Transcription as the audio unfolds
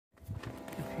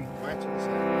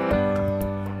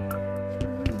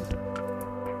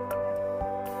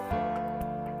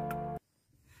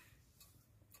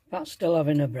Pat's still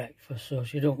having a breakfast, so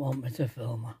she don't want me to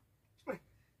film her.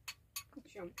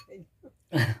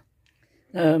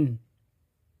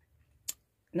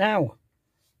 Now,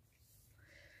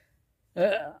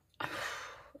 where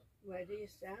do you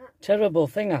start? Terrible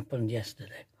thing happened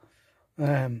yesterday.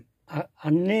 I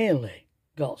nearly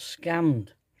got scammed.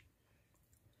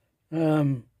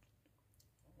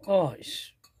 Oh,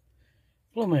 it's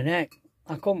blooming heck.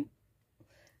 I'll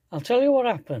tell you what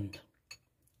happened.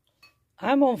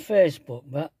 I'm on Facebook,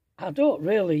 but I don't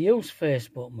really use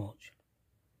Facebook much.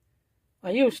 I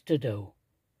used to do,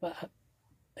 but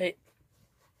it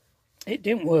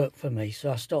didn't work for me,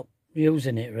 so I stopped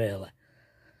using it really.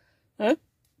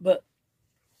 But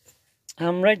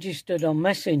I'm registered on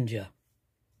Messenger,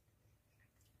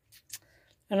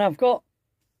 and I've not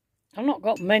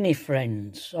got many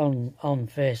friends on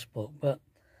Facebook, but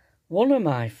one of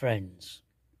my friends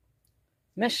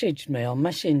messaged me on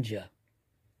Messenger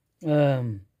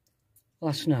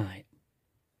last night.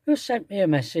 Who sent me a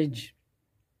message,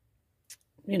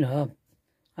 you know,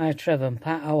 hi Trevor and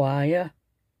Pat, how are you?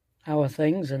 How are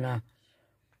things? And I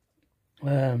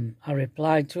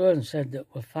replied to her and said that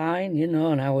we're fine, you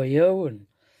know, and how are you? And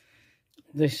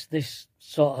this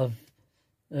sort of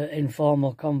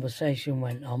informal conversation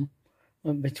went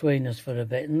between us for a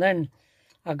bit, and then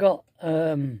I got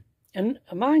and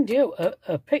mind you,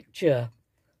 a picture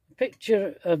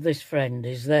of this friend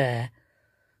is there,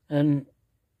 and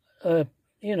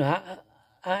you know,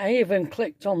 I even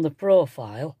clicked on the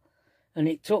profile, and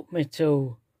it took me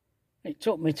to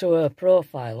her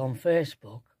profile on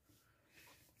Facebook,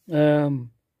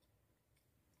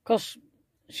 because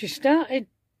she started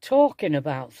talking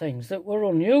about things that were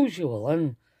unusual,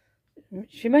 and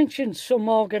she mentioned some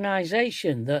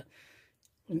organisation that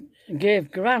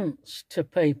gave grants to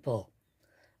people.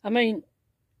 I mean,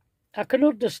 I can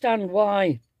understand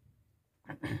why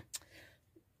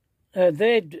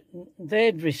they'd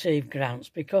receive grants,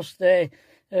 because her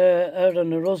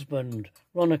and her husband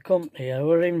run a company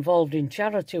who are involved in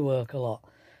charity work a lot.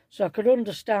 So I could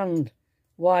understand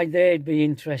why they'd be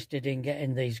interested in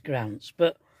getting these grants.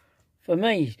 But for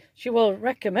me, she was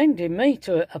recommending me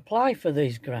to apply for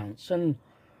these grants, and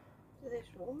this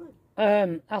woman.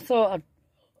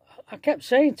 I kept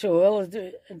saying to her, well,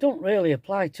 it don't really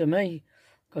apply to me,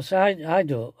 because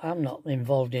I'm not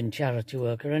involved in charity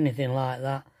work or anything like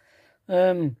that.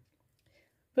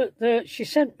 But she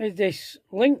sent me this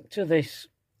link to this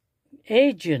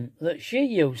agent that she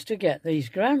used to get these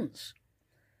grants.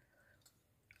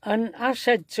 And I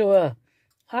said to her,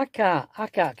 I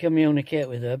can't communicate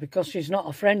with her because she's not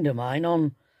a friend of mine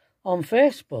on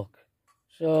Facebook.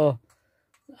 So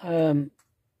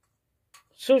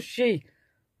she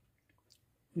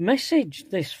messaged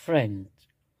this friend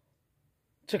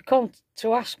to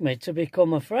ask me to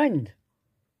become a friend.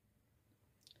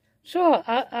 So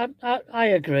I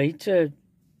agreed to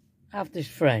have this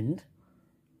friend,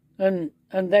 and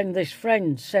then this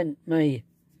friend sent me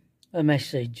a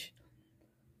message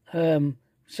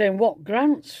saying what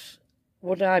grants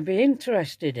would I be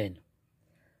interested in.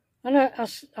 And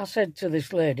I said to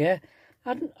this lady,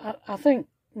 I think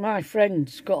my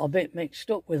friend's got a bit mixed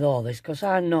up with all this, because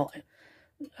I'm not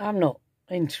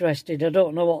interested. I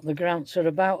don't know what the grants are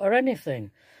about or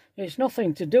anything. It's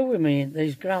nothing to do with me,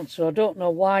 these grants, so I don't know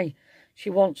why she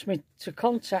wants me to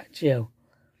contact you.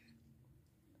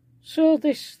 So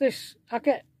I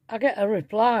get a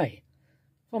reply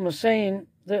from her saying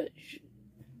that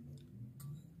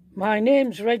my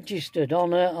name's registered on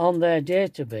their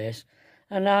database,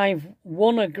 and I've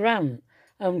won a grant,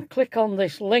 and click on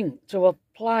this link to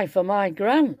apply for my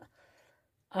grant.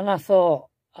 And I thought,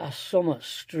 there's something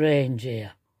strange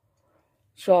here.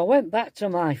 So I went back to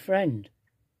my friend,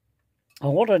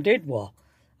 and what I did was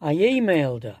I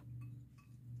emailed her,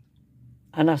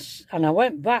 and I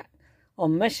went back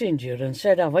on Messenger and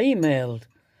said,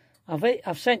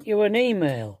 I've sent you an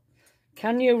email.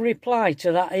 Can you reply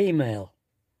to that email?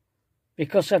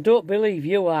 Because I don't believe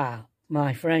you are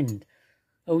my friend,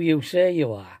 who you say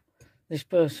you are. This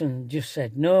person just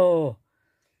said no.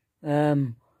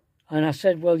 And I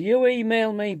said, well, you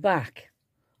email me back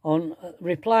on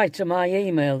reply to my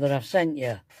email that I've sent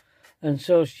you. And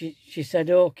so she said,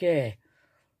 okay.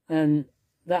 And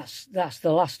that's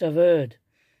the last I've heard.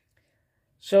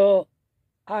 So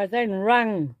I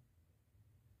then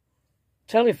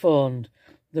telephoned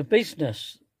the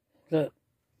business that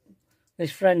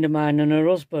this friend of mine and her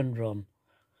husband run,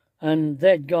 and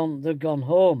they'd gone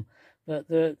home. But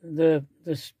the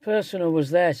person who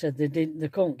was there said they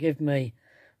couldn't give me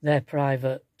their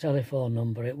private telephone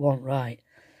number. It wasn't right.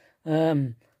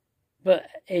 But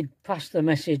he'd passed the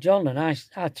message on, and I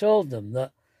told them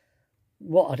that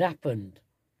what had happened.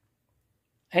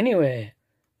 Anyway,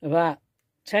 about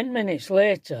 10 minutes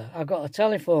later, I got a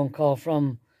telephone call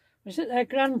from, was it their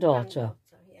granddaughter?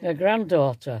 Yeah. Their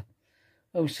granddaughter,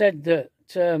 who said that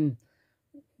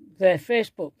their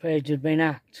Facebook page had been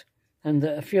hacked and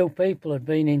that a few people had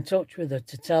been in touch with her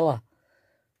to tell her.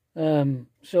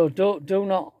 So do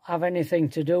not have anything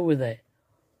to do with it.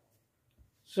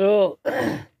 So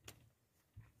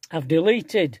I've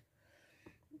deleted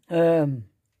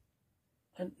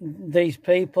these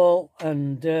people,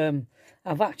 and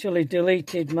I've actually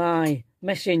deleted my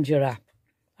Messenger app.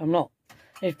 I'm not,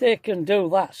 if they can do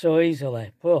that so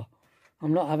easily,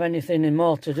 I'm not have anything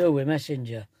more to do with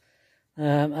Messenger.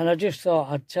 And I just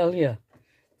thought I'd tell you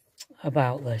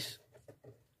about this.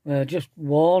 Just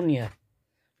warn you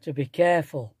to be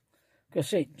careful,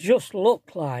 because it just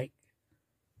looked like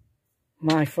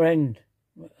my friend.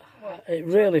 It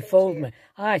really fooled me.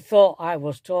 I thought I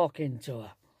was talking to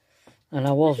her, and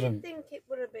I wasn't. I did think it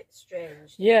was a bit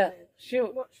strange. Yeah,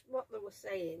 what they were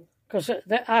saying. Because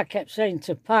I kept saying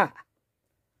to Pat,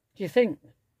 do you think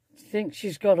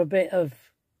she's got a bit of...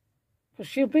 Because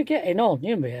she'll be getting on,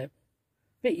 you'll be a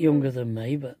bit younger than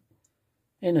me, but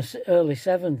in her early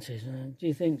 70s. And do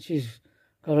you think she's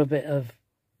got a bit of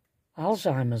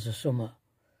Alzheimer's or something?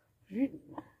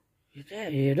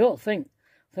 You don't think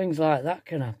things like that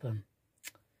can happen.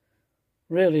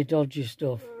 Really dodgy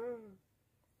stuff.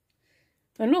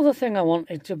 Another thing I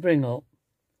wanted to bring up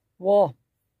was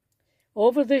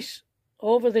over this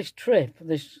trip,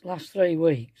 this last 3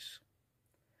 weeks,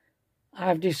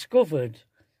 I've discovered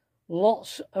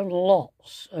lots and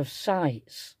lots of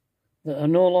sites that are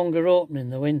no longer open in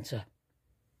the winter.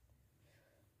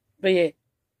 Be it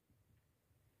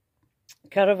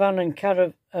caravan and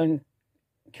motorhome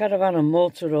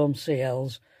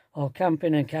CLs or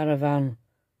camping and caravan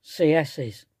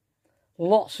CSs.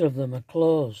 Lots of them are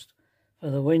closed for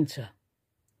the winter.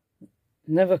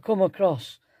 Never come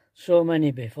across so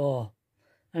many before.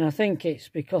 And I think it's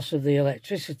because of the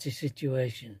electricity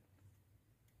situation.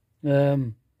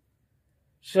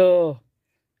 So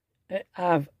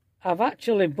I've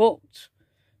actually booked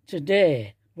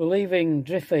today. We're leaving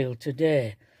Driffield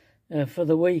today for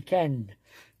the weekend,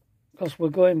 because we're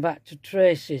going back to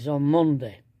Tracy's on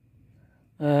Monday.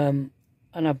 And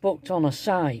I booked on a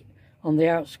site on the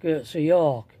outskirts of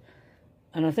York.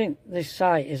 And I think this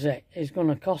site is going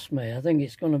to cost me. I think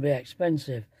it's going to be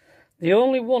expensive. The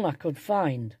only one I could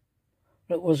find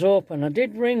that was open, I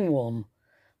did ring one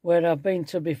where I've been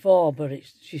to before, but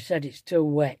she said it's too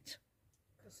wet.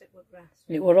 Because it was grass.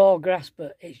 It were all grass,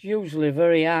 but it's usually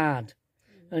very hard,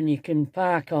 and you can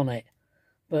park on it,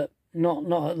 but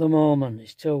not at the moment.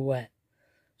 It's too wet.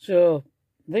 So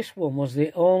this one was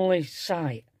the only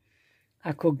site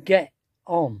I could get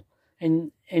on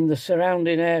in the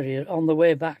surrounding area on the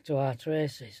way back to our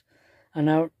Tracy's,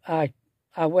 and I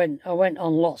went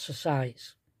on lots of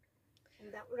sites.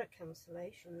 And that was a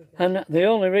cancellation. And the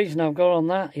only reason I've got on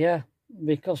that, yeah,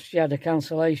 because she had a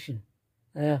cancellation.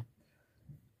 Yeah.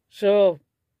 So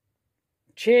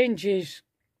changes,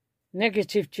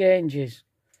 negative changes,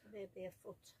 maybe a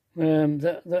foot,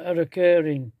 that are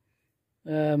occurring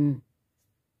in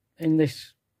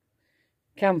this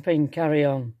camping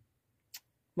carry-on,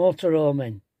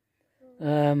 motorhoming.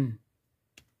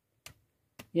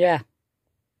 Yeah.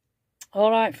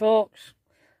 All right, folks.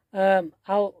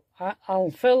 I'll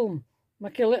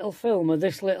make a little film of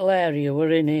this little area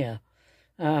we're in here.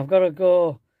 I've got to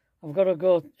go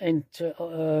into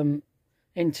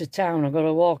town. I've got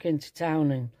to walk into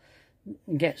town and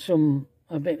get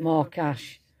a bit more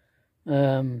cash.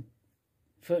 I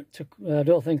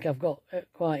don't think I've got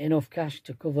quite enough cash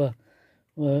to cover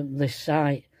this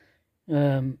site.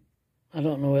 I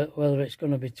don't know whether it's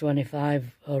going to be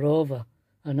 25 or over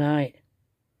a night.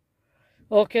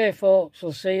 Okay, folks,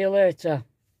 I'll see you later.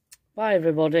 Bye,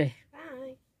 everybody.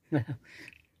 bye.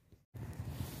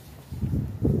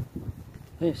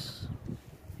 This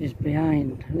is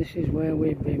behind. This is where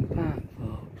we've been parked,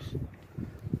 folks,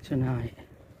 tonight.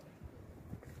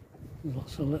 There's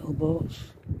lots of little boats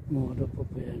moored up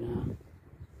here now.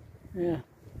 Yeah,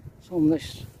 it's on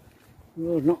this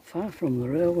road not far from the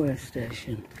railway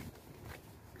station.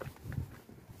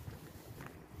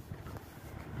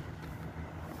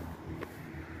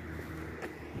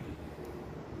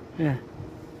 Yeah.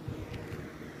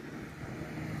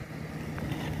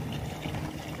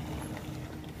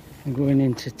 I'm going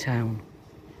into town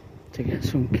to get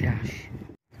some cash.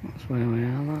 That's where we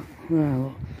are.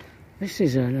 Well, this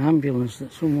is an ambulance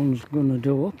that someone's going to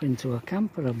do up into a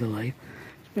camper, I believe.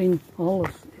 It's been all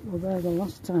of, we were there the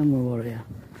last time we were here,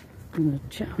 and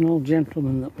an old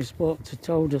gentleman that we spoke to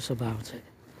told us about it.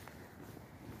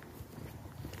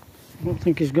 I don't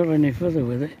think he's got any further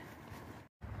with it.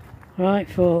 Right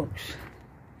folks,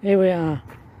 here we are.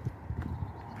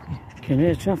 You can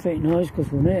hear traffic noise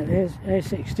because we're near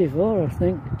A64 I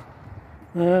think.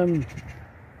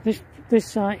 This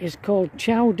site is called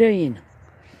Chowdene.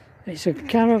 It's a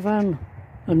caravan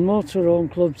and motorhome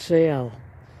club CL.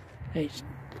 It's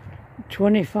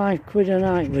 25 quid a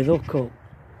night with hookup.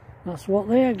 That's what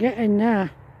they are getting now.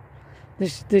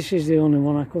 This is the only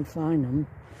one I could find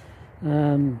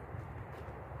them.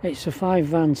 It's a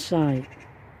 5-van site.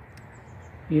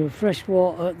 You have fresh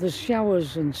water, there's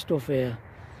showers and stuff here.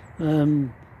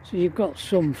 So you've got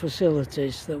some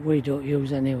facilities that we don't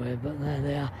use anyway, but there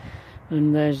they are.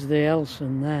 And there's the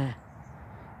Elson there.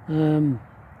 And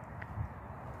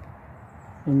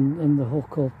the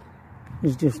hookup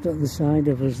is just at the side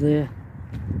of us there.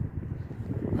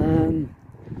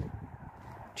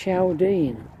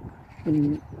 Chowdene,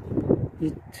 and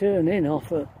you turn in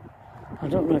off at, I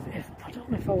don't know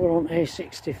if I were on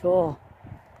A64.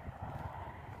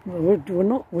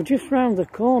 We're just round the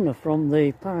corner from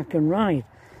the park and ride.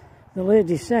 The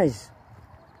lady says,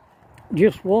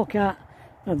 just walk out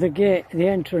of the gate, the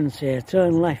entrance here,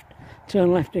 turn left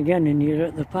again, and you're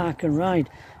at the park and ride,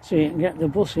 so you can get the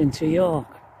bus into York,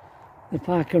 the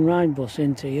park and ride bus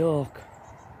into York,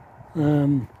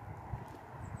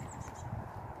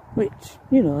 which,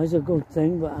 you know, is a good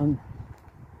thing. But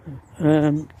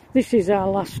this is our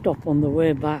last stop on the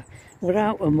way back. We're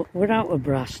out of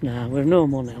brass now. We've no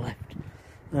money left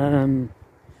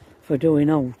for doing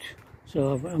out,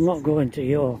 so I'm not going to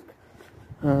York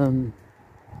to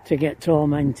get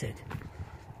tormented.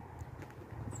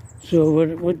 So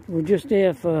we're just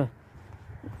here for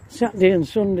Saturday and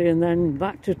Sunday, and then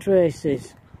back to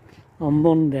Tracy's on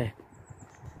Monday.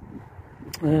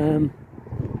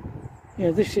 Yeah,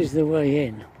 this is the way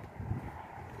in.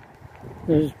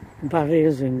 There's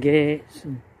barriers and gates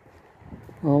and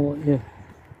all what you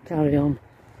carry on.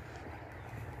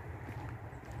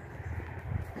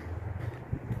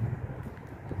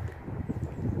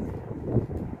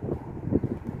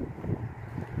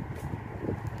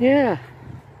 Yeah,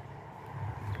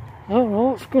 I don't know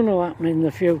what's going to happen in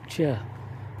the future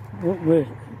with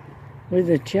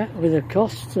the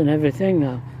costs and everything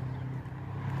now.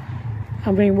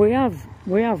 I mean, we have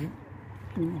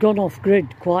gone off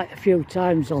grid quite a few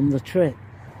times on the trip,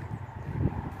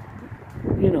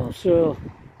 you know, so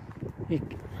you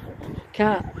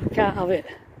can't have it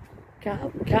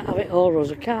all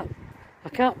rows. I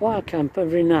can't wild camp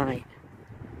every night.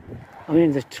 I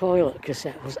mean, the toilet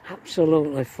cassette was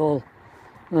absolutely full.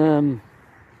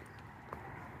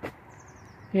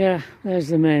 Yeah, there's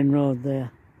the main road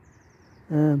there.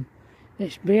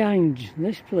 It's behind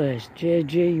this place,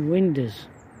 JG Winders.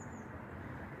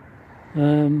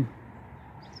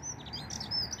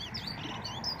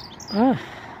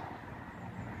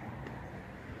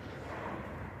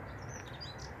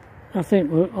 I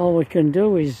think all we can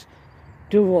do is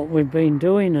do what we've been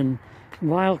doing, and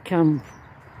wild camp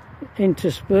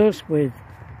interspersed with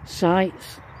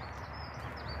sites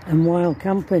and wild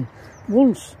camping.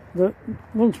 Once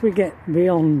we get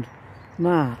beyond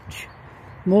March,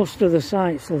 most of the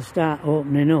sites will start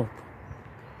opening up,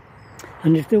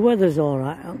 and if the weather's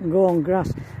alright, I can go on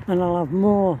grass and I'll have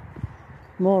more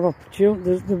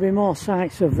opportunity. There'll be more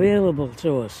sites available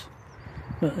to us.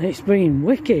 But it's been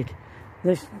wicked.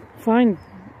 This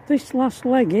last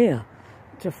leg here,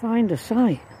 to find a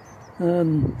site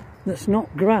that's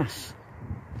not grass,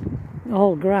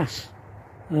 all grass,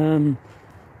 and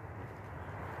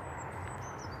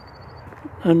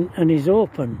is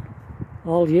open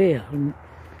all year, and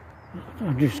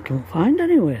I just can't find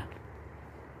anywhere.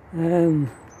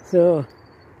 So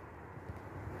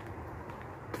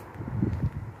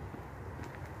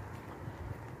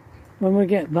when we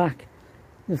get back,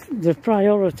 the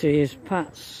priority is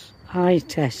Pat's eye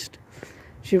test.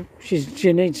 She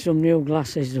needs some new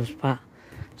glasses, does Pat?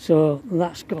 So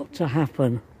that's got to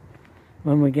happen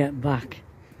when we get back.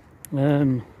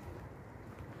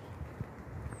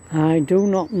 I do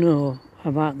not know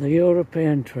about the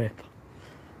European trip.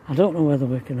 I don't know whether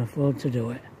we can afford to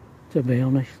do it, to be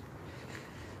honest.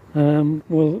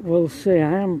 We'll see. I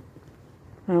haven't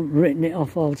written it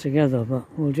off altogether, but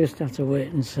we'll just have to wait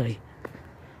and see.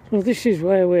 So this is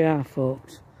where we are,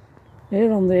 folks.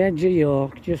 Here on the edge of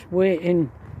York, just waiting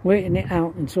it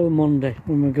out until Monday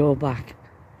when we go back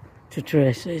to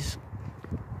Tracy's.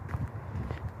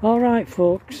 Alright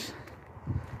folks,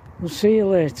 we'll see you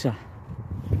later.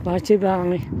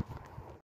 Bye-bye.